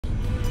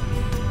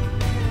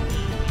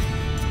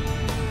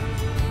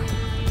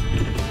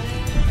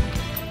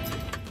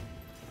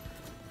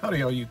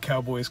Howdy all you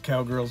cowboys,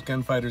 cowgirls,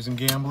 gunfighters, and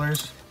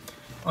gamblers.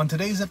 On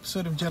today's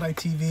episode of Jedi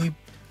TV,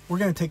 we're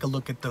going to take a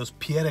look at those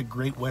Pietta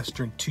Great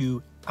Western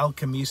 2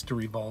 Alchemista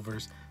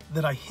revolvers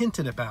that I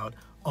hinted about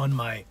on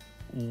my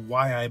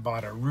Why I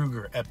Bought a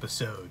Ruger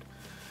episode.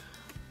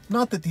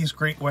 Not that these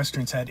Great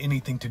Westerns had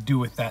anything to do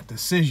with that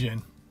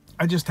decision,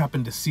 I just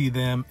happened to see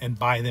them and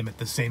buy them at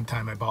the same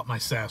time I bought my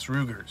SAS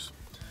Rugers.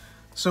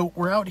 So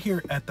we're out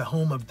here at the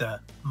home of the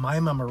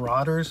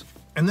Marauders,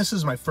 and this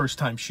is my first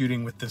time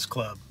shooting with this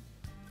club.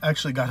 I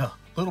actually got a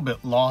little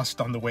bit lost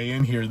on the way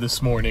in here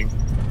this morning.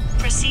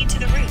 Proceed to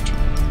the route.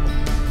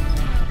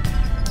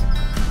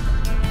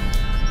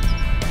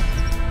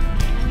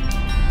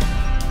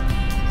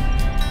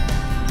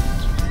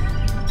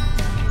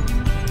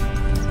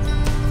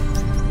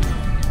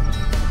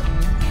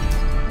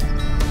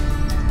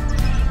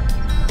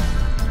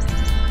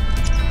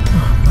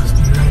 Must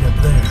be right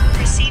up there.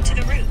 Proceed to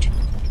the route.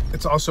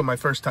 It's also my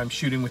first time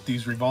shooting with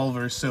these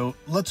revolvers, so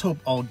let's hope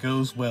all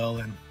goes well,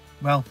 and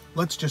well,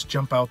 let's just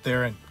jump out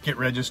there and get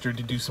registered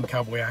to do some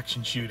cowboy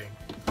action shooting.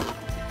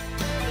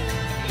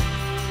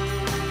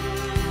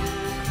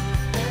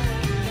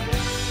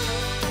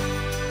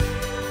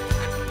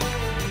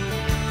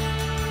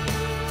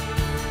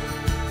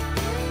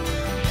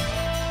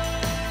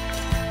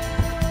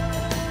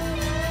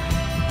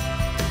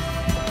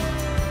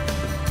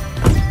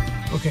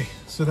 Okay,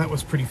 so that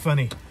was pretty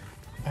funny.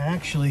 I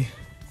actually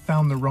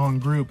found the wrong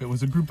group. It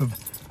was a group of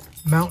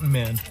mountain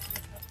men,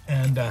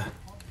 and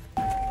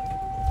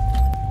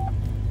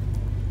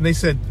they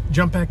said,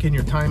 jump back in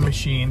your time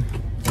machine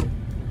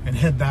and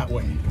head that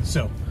way.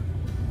 So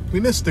we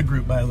missed the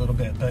group by a little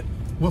bit, but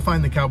we'll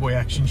find the cowboy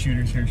action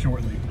shooters here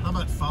shortly. How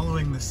about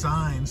following the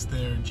signs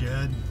there,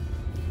 Jed?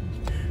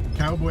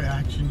 Cowboy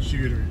action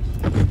shooters.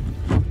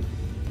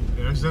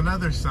 There's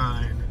another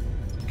sign.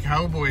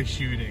 Cowboy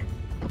shooting.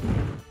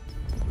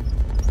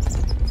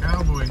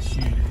 Cowboy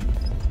shooting.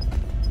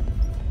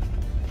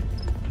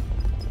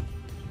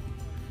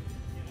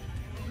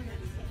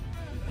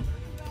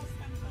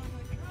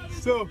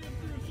 So,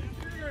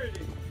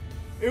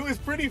 it was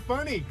pretty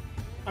funny.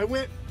 I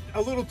went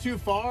a little too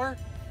far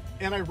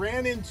and I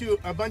ran into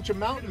a bunch of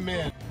mountain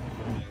men.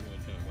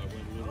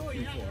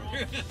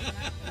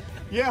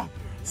 Yeah,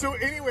 so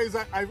anyways,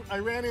 I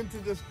ran into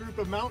this group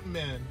of mountain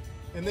men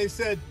and they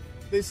said,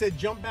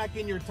 jump back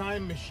in your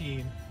time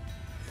machine.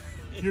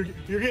 You're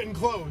getting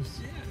close.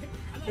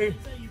 Yeah, I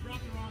thought you brought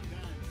the wrong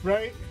gun.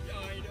 Right? Yeah,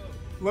 I know.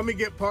 Let me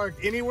get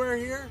parked anywhere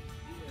here?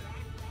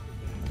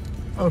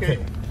 Okay,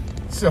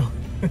 so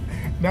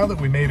now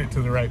that we made it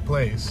to the right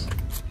place,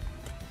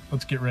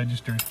 let's get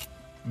registered.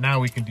 Now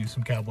we can do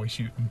some cowboy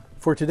shooting.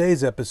 For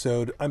today's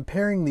episode, I'm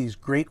pairing these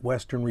Great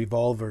Western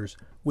revolvers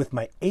with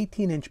my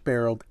 18-inch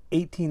barreled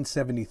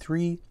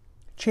 1873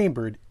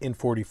 chambered in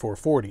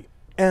 4440.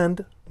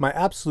 And my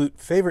absolute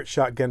favorite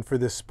shotgun for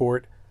this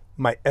sport,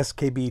 my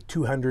SKB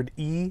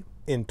 200E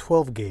in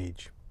 12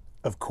 gauge,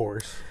 of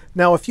course.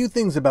 Now, a few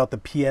things about the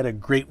Pietta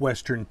Great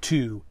Western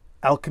 2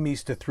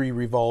 Alchemista 3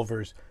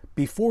 revolvers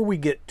before we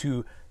get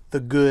to the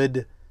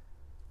good,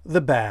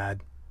 the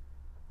bad,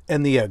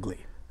 and the ugly.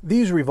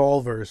 These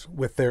revolvers,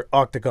 with their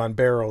Octagon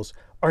barrels,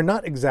 are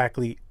not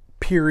exactly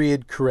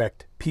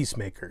period-correct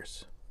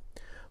peacemakers.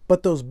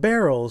 But those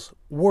barrels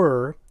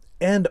were,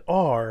 and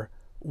are,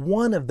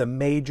 one of the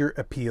major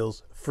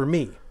appeals for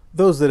me.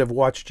 Those that have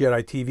watched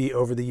Jedi TV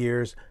over the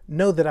years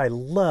know that I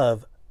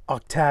love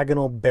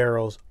octagonal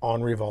barrels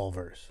on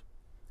revolvers.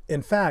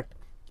 In fact,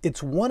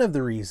 it's one of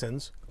the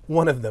reasons,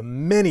 one of the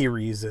many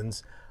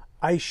reasons,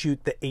 I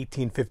shoot the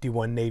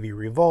 1851 Navy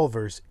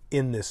revolvers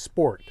in this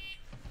sport.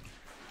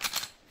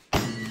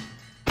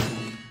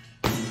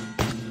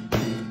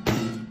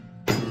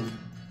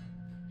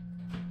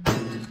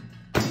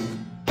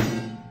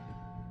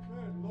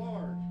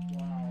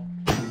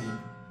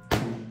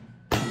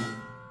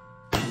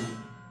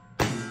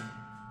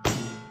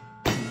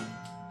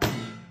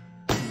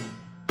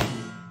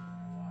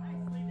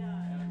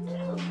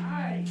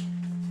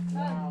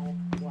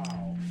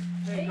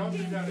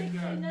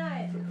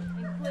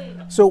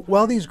 So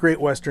while these Great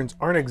Westerns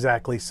aren't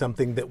exactly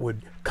something that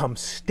would come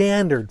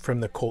standard from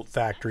the Colt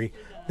factory,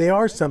 they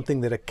are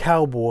something that a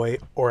cowboy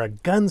or a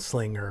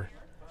gunslinger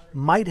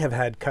might have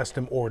had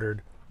custom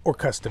ordered or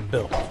custom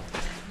built.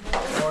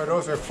 Boy,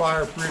 those are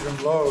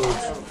fire-breathing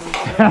loads.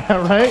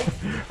 Right?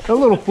 A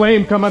little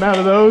flame coming out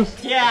of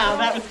those. Yeah,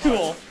 that was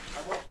cool.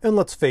 And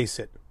let's face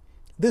it,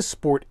 this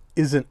sport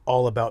isn't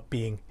all about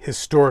being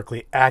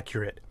historically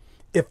accurate.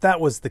 If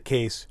that was the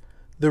case,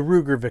 the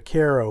Ruger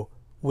Vaquero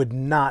would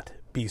not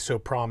be so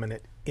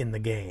prominent in the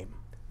game.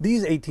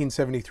 These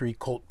 1873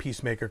 Colt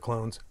Peacemaker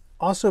Clones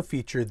also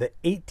feature the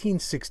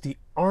 1860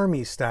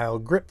 Army-style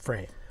grip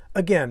frame.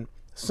 Again,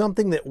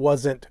 something that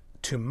wasn't,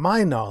 to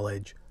my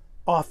knowledge,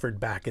 offered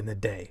back in the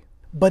day.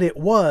 But it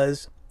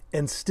was,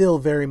 and still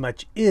very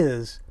much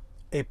is,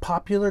 a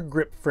popular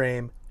grip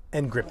frame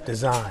and grip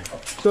design.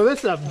 So this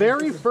is the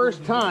very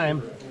first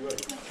time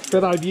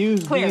that I've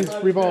used these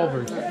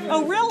revolvers.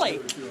 Oh,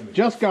 really?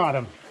 Just got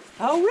them.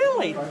 Oh,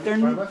 really? They're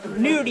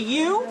new to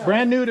you?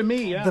 Brand new to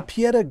me, yeah. The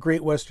Pietta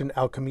Great Western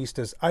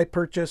Alchemistas I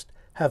purchased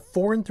have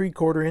 4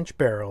 3/4-inch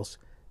barrels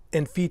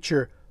and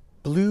feature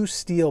blue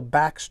steel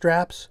back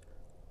straps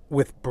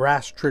with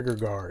brass trigger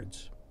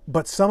guards.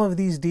 But some of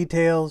these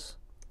details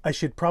I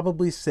should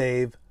probably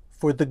save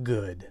for the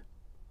good.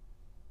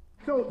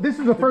 So this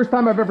is the first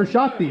time I've ever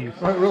shot these.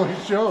 It really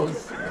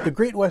shows. The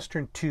Great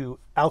Western 2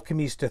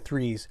 Alchemista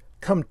 3s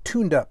come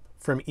tuned up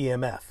from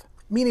EMF,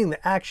 meaning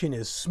the action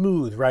is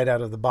smooth right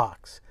out of the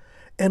box.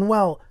 And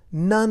while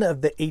none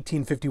of the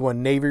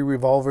 1851 Navy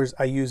revolvers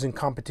I use in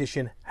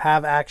competition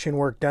have action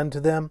work done to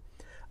them,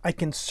 I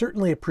can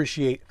certainly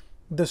appreciate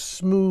the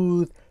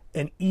smooth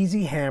and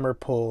easy hammer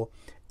pull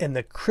and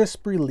the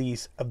crisp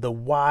release of the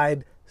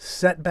wide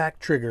setback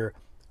trigger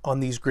on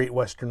these Great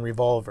Western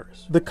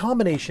revolvers. The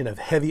combination of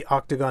heavy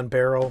Octagon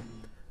barrel,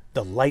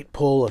 the light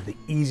pull of the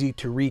easy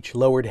to reach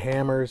lowered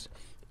hammers,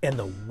 and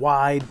the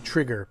wide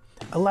trigger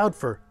allowed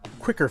for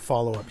quicker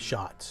follow-up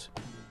shots.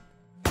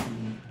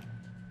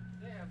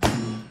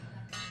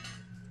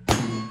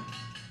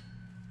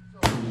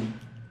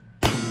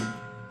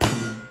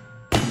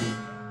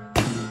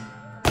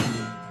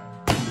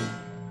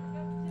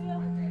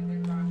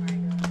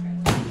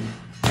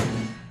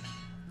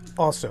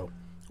 Also,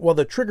 while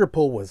the trigger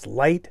pull was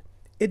light,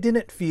 it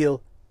didn't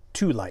feel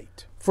too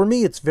light. For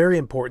me, it's very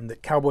important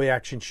that Cowboy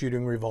action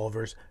shooting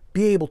revolvers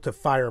be able to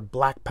fire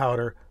black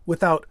powder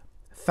without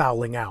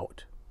fouling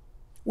out,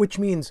 which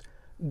means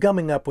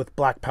gumming up with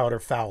black powder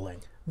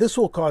fouling. This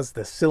will cause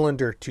the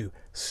cylinder to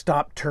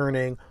stop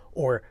turning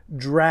or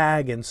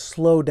drag and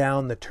slow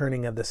down the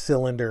turning of the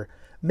cylinder,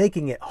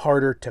 making it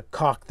harder to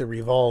cock the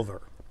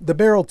revolver. The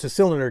barrel to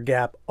cylinder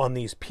gap on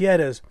these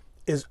Piettas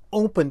is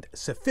opened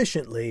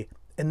sufficiently,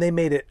 and they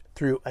made it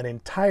through an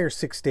entire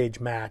 6-stage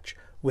match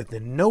with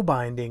no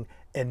binding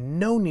and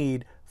no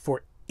need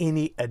for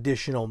any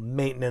additional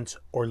maintenance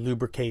or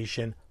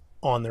lubrication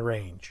on the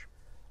range.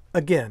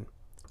 Again,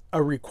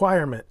 a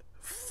requirement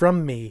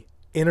from me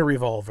in a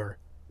revolver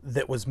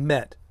that was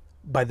met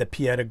by the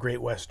Pietta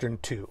Great Western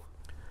 2.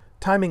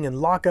 Timing and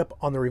lockup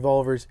on the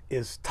revolvers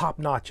is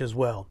top-notch as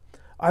well.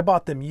 I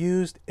bought them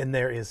used and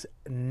there is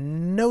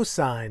no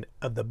sign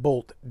of the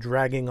bolt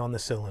dragging on the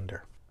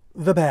cylinder.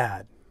 The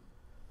bad.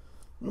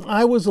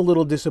 I was a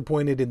little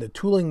disappointed in the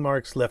tooling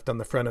marks left on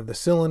the front of the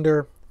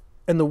cylinder,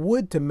 and the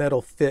wood to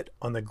metal fit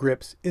on the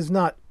grips is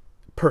not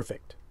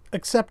perfect.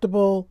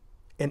 Acceptable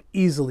and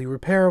easily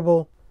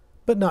repairable,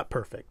 but not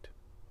perfect.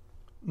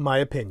 My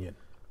opinion.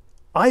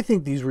 I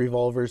think these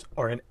revolvers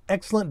are an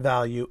excellent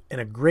value and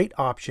a great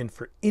option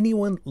for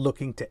anyone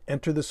looking to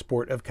enter the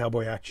sport of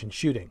cowboy action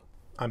shooting.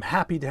 I'm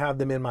happy to have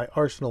them in my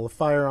arsenal of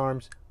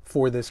firearms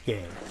for this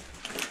game.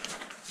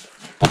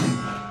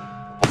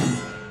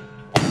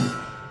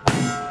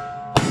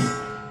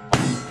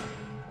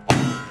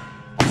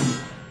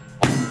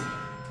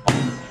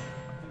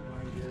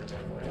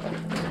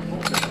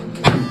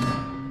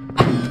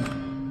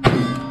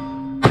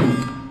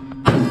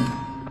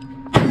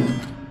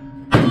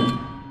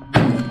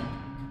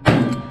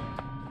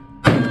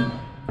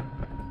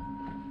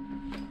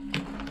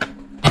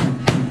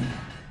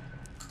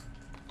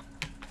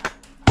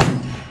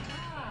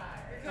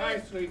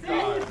 Nicely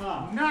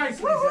done.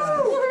 Nicely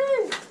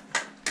done.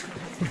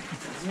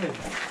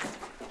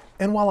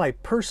 And while I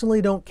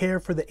personally don't care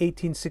for the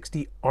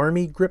 1860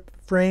 Army grip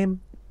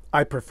frame,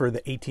 I prefer the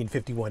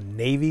 1851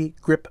 Navy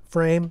grip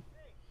frame.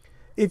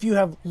 If you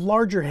have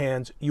larger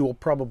hands, you will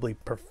probably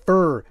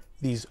prefer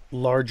these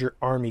larger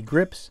Army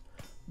grips.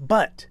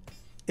 But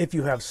if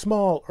you have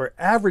small or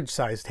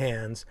average-sized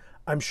hands,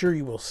 I'm sure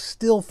you will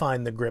still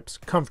find the grips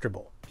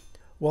comfortable.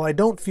 While I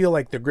don't feel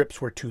like the grips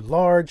were too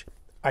large,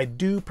 I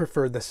do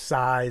prefer the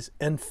size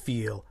and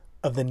feel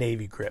of the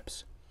Navy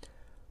grips,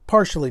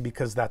 partially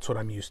because that's what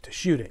I'm used to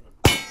shooting.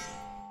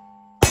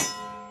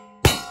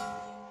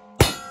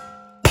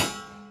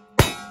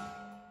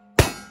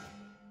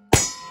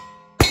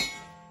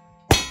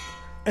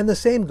 And the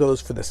same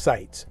goes for the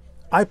sights.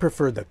 I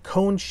prefer the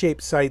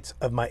cone-shaped sights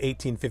of my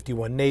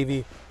 1851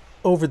 Navy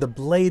over the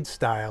blade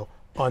style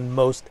on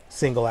most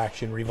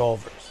single-action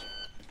revolvers.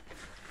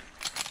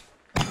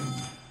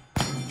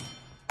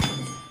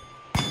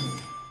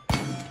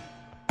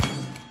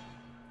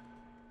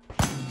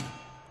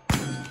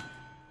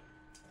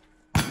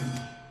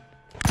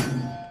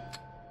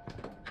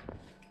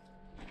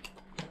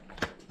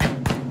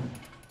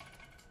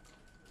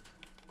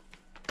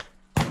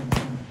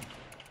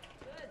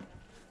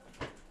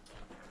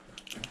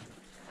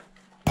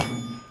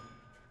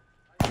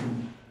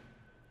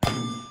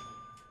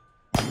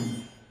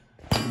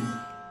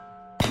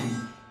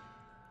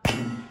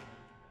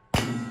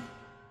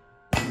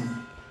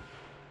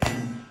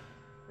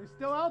 They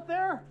still out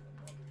there?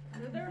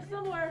 They're there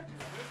somewhere.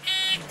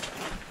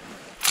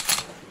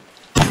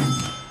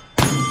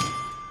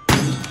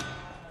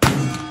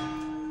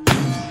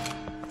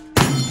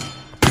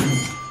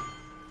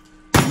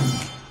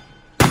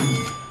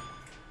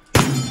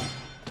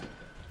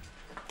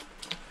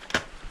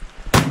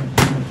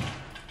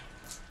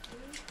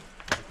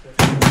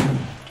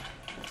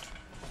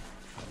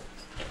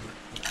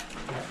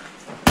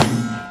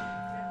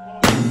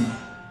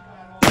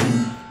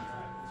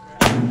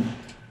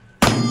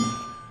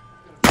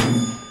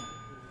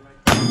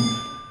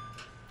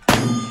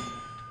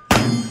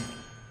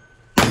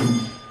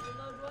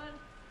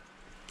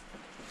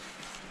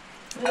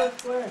 Middle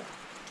square.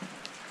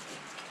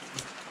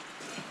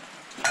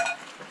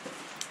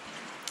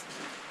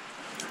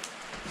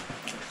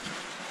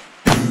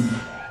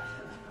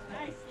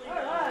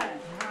 Alright.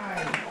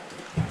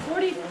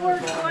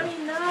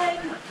 44-29.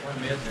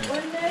 One miss.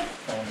 One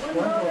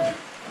bonus.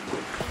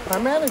 I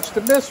managed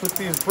to miss with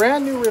these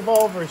brand new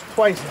revolvers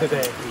twice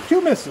today.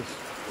 2 misses.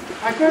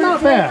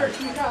 Not bad.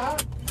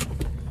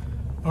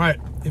 All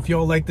right, if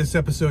y'all like this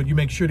episode, you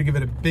make sure to give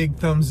it a big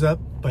thumbs up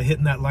by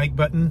hitting that like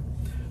button.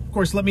 Of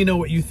course, let me know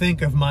what you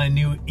think of my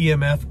new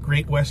EMF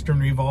Great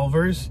Western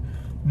revolvers.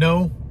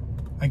 No,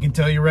 I can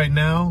tell you right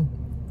now,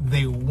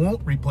 they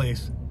won't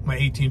replace my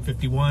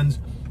 1851s,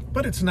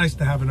 but it's nice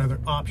to have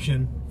another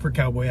option for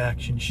cowboy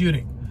action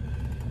shooting.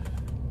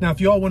 Now, if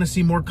you all want to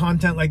see more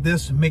content like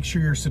this, make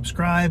sure you're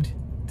subscribed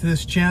to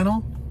this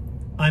channel.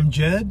 I'm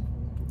Jed.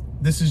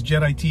 This is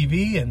Jed I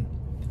TV, and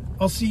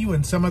I'll see you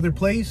in some other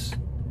place,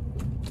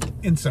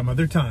 in some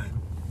other time.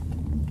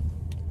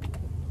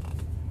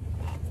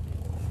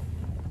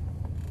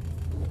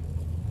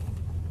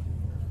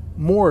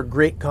 More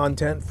great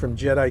content from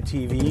Jed I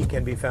TV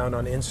can be found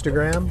on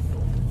Instagram.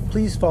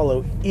 Please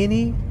follow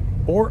any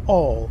or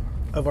all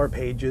of our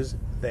pages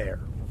there.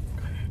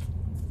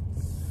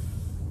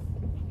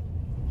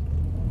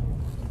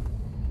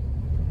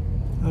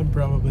 I'm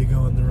probably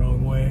going the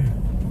wrong way.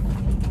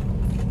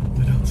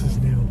 What else is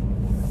new?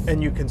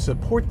 And you can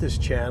support this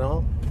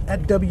channel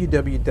at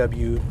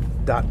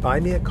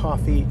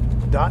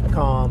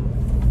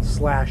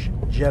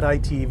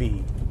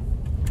www.buymeacoffee.com/JediTV.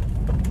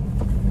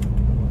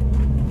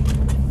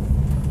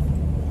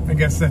 I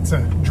guess that's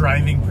a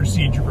driving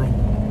procedural.